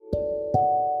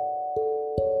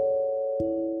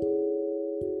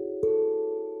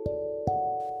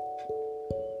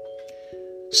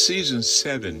Season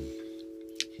 7,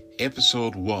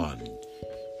 Episode 1,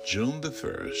 June the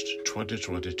 1st,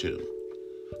 2022.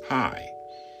 Hi,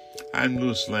 I'm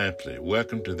Louis Lampley.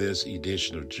 Welcome to this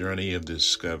edition of Journey of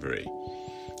Discovery.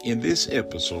 In this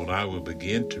episode, I will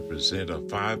begin to present a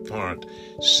 5-part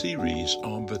series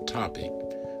on the topic,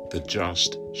 The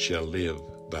Just Shall Live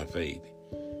by Faith.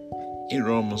 In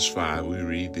Romans 5, we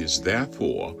read this,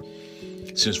 Therefore,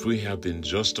 since we have been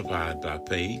justified by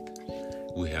faith,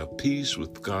 we have peace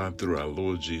with God through our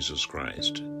Lord Jesus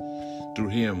Christ. Through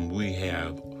him we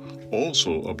have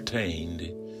also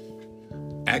obtained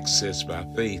access by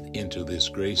faith into this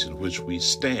grace in which we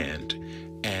stand,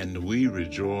 and we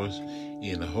rejoice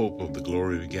in the hope of the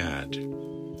glory of God.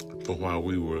 For while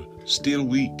we were still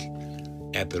weak,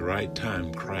 at the right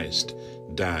time Christ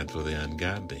died for the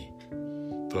ungodly.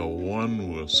 For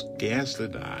one will scarcely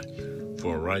die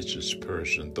for a righteous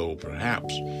person, though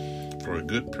perhaps for a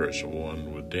good person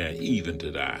one would dare even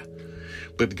to die.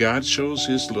 But God shows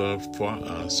his love for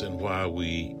us, and while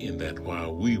we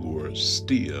were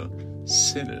still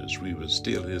sinners, we were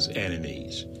still his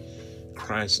enemies,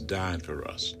 Christ died for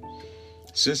us.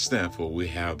 Since therefore we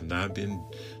have now been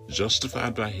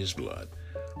justified by his blood,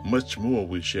 much more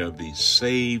we shall be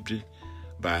saved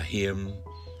by him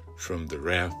from the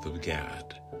wrath of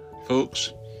God.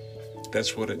 Folks,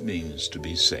 that's what it means to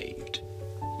be saved.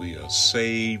 We are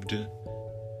saved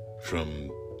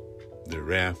from the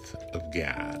wrath of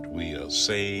God. We are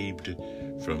saved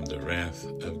from the wrath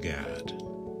of God.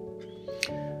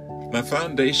 My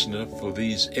foundation for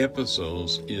these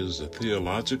episodes is a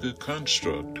theological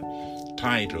construct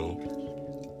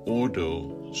titled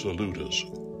Ordo Salutis,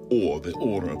 or the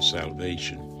Order of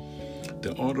Salvation.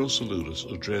 The Ordo Salutis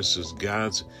addresses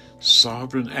God's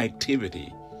sovereign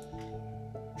activity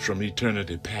from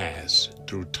eternity past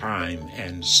through time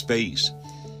and space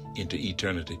into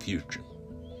eternity future.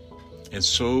 And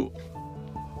so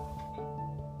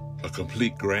a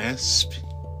complete grasp,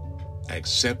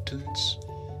 acceptance,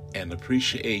 and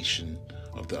appreciation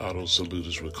of the Ordo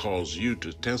Salutis will cause you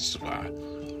to testify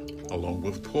along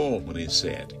with Paul when he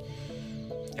said,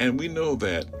 and we know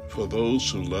that for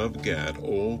those who love God,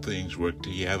 all things work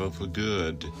together for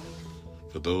good,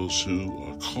 for those who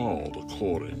are called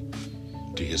according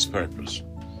to his purpose.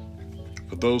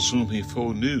 For those whom he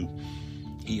foreknew,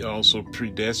 he also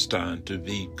predestined to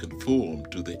be conformed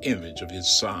to the image of his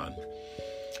Son,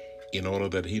 in order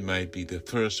that he might be the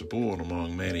firstborn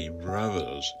among many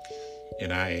brothers,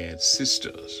 and I add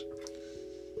sisters.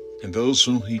 And those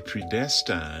whom he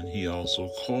predestined, he also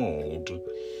called.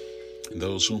 And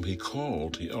those whom he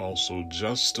called, he also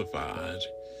justified.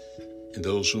 And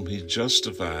those whom he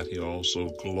justified, he also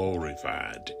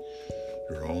glorified.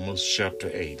 Romans chapter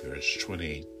 8, verse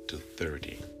 28 to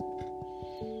 30.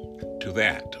 To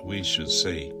that we should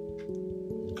say,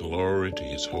 glory to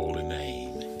his holy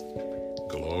name.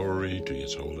 Glory to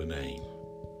his holy name.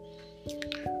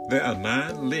 There are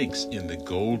 9 links in the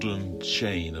golden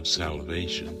chain of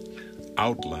salvation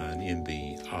outlined in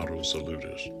the Ordo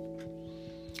Salutis.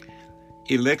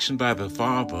 Election by the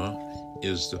Father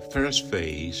is the first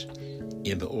phase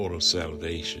in the order of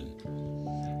salvation.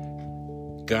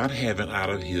 God, having out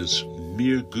of his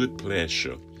mere good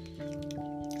pleasure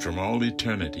from all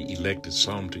eternity elected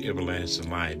some to everlasting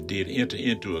life, did enter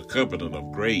into a covenant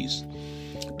of grace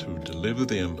to deliver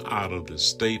them out of the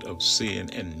state of sin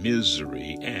and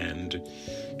misery, and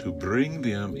to bring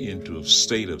them into a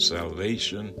state of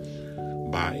salvation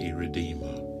by a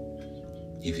Redeemer.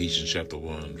 Ephesians chapter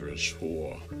 1, verse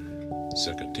 4,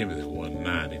 2 Timothy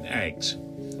 1:9, and Acts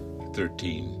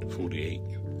 13:48.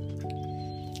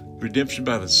 Redemption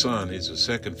by the Son is the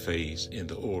second phase in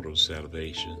the order of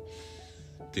salvation.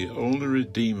 The only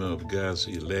Redeemer of God's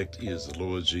elect is the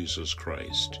Lord Jesus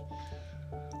Christ,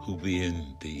 who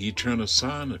being the eternal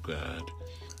Son of God,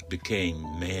 became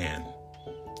man,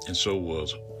 and so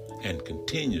was and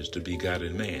continues to be God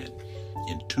and man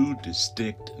in 2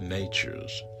 distinct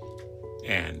natures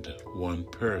and one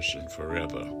person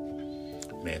forever.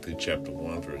 Matthew chapter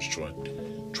 1, verse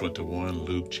 21,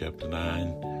 Luke chapter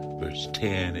 9, verse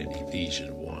 10, and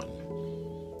Ephesians 1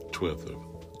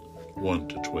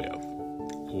 to 12,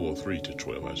 or 3 to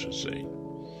 12, I should say.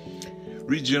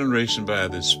 Regeneration by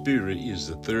the Spirit is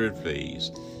the third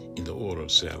phase in the order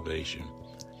of salvation.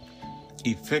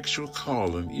 Effectual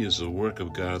calling is the work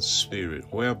of God's Spirit,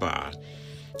 whereby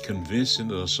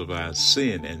convincing us of our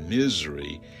sin and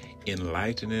misery,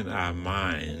 enlightening our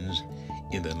minds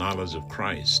in the knowledge of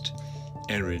Christ,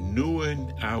 and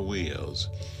renewing our wills,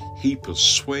 he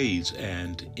persuades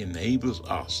and enables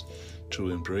us to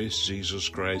embrace Jesus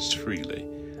Christ freely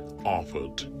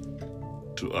offered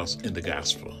to us in the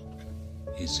gospel.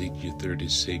 Ezekiel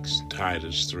 36,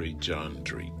 Titus 3, John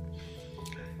 3.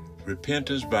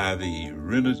 Repentance by the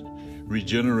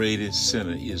regenerated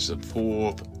sinner is the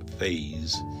fourth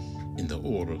phase in the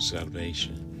order of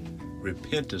salvation.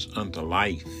 Repentance unto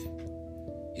life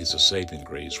is a saving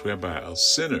grace, whereby a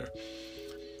sinner,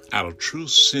 out of true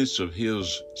sense of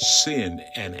his sin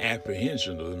and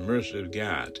apprehension of the mercy of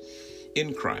God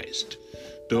in Christ,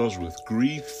 does with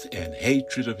grief and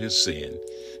hatred of his sin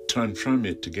turn from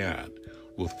it to God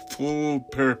with full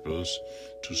purpose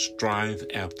to strive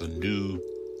after new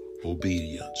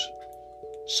obedience.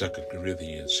 2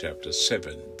 Corinthians chapter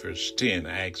 7, verse 10,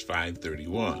 Acts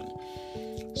 5:31,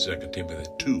 2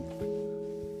 Timothy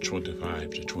 2, 25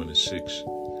 to 26.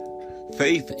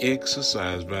 Faith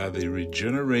exercised by the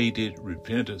regenerated,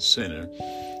 repentant sinner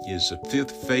is the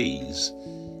fifth phase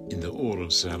in the order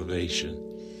of salvation.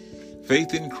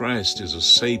 Faith in Christ is a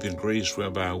saving grace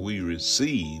whereby we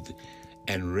receive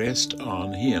and rest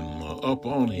on Him or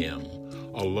upon Him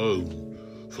alone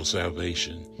for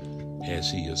salvation,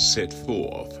 as He is set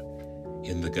forth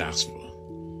in the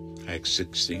gospel. Acts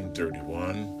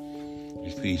 16:31,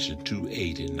 Ephesians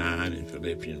 2:8-9, and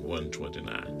Philippians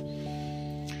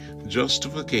 1:29.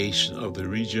 Justification of the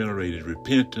regenerated,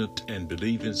 repentant, and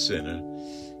believing sinner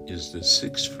is the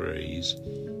sixth phase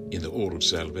in the order of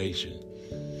salvation.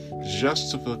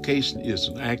 Justification is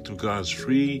an act of God's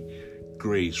free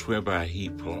grace whereby He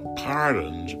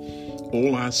pardons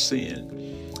all our sin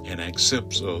and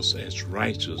accepts us as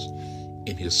righteous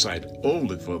in His sight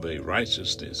only for the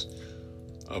righteousness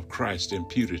of Christ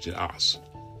imputed to us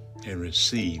and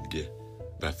received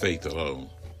by faith alone.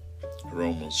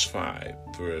 Romans 5,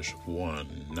 verse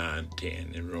 1, 9,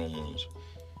 10, and Romans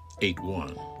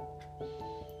 8:1.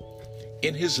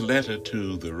 In his letter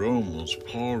to the Romans,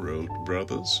 Paul wrote,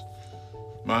 "Brothers,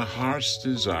 my heart's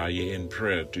desire and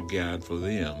prayer to God for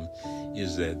them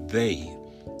is that they,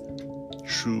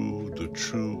 the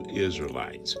true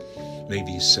Israelites, may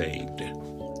be saved.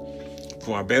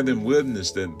 For I bear them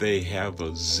witness that they have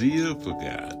a zeal for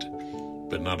God,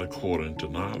 but not according to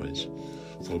knowledge,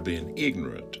 for being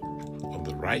ignorant of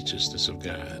the righteousness of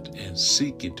God and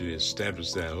seeking to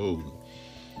establish their own,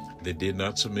 they did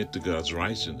not submit to God's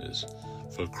righteousness.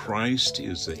 For Christ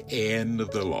is the end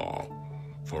of the law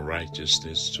for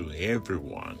righteousness to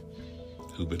everyone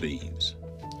who believes."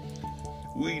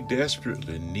 We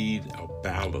desperately need a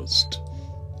balanced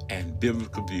and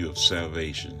biblical view of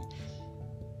salvation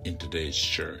in today's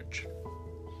church.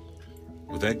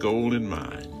 With that goal in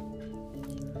mind,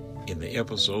 in the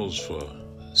episodes for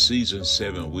Season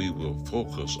 7, we will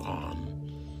focus on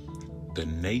the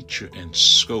nature and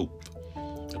scope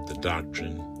of the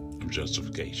doctrine of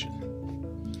justification.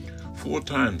 4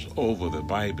 times over, the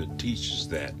Bible teaches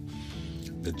that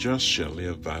the just shall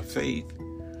live by faith.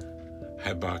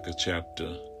 Habakkuk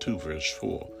chapter 2, verse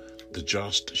 4. The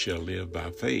just shall live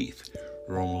by faith.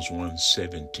 Romans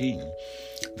 1:17.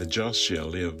 The just shall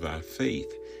live by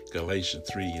faith. Galatians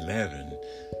 3:11.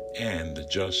 And the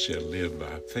just shall live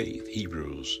by faith.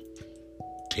 Hebrews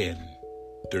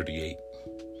 10:38.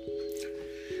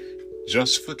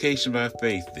 Justification by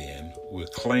faith, then, will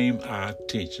claim our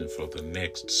attention for the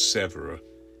next several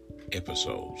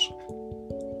episodes.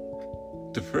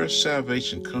 The first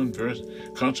salvation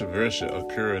controversy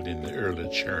occurred in the early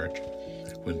church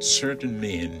when certain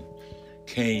men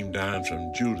came down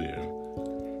from Judea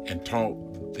and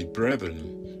taught the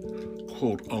brethren,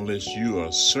 quote, "Unless you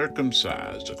are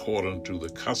circumcised according to the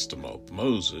custom of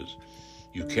Moses,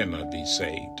 you cannot be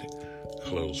saved,"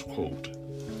 close quote.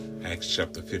 Acts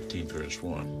chapter 15, verse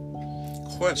 1.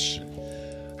 Question: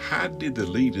 how did the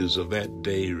leaders of that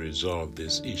day resolve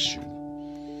this issue?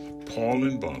 Paul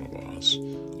and Barnabas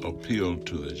appealed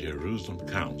to the Jerusalem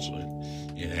Council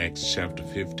in Acts chapter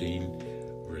 15,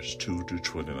 verse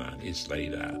 2-29. It's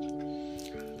laid out.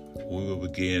 We will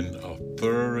begin a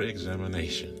thorough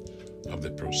examination of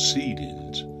the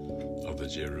proceedings of the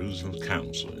Jerusalem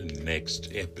Council in the next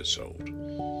episode.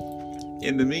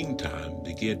 In the meantime,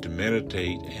 begin to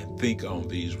meditate and think on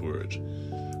these words.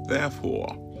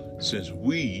 Therefore, since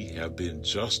we have been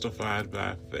justified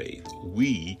by faith,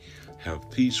 we have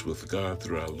peace with God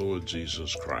through our Lord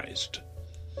Jesus Christ.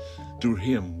 Through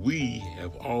Him we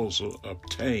have also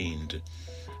obtained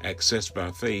access by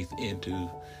faith into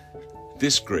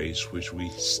this grace which we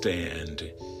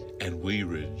stand, and we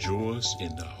rejoice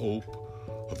in the hope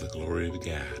of the glory of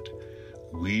God.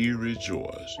 We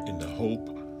rejoice in the hope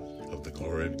of the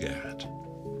glory of God.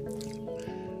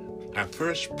 Our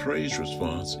first praise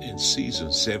response in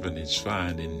Season 7 is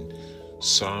found in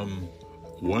Psalm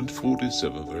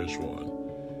 147, verse 1.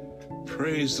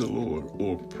 Praise the Lord,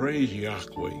 or praise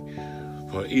Yahweh,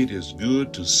 For it is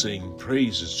good to sing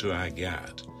praises to our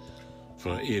God,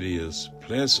 for it is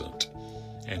pleasant,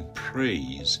 and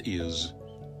praise is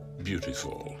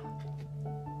beautiful.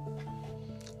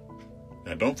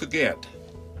 Now don't forget,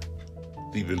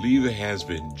 the believer has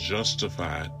been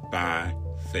justified by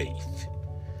faith.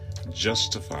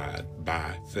 Justified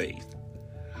by faith.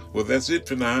 Well, that's it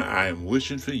for now. I am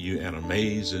wishing for you an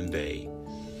amazing day.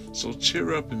 So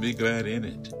cheer up and be glad in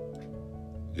it.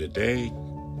 Good day.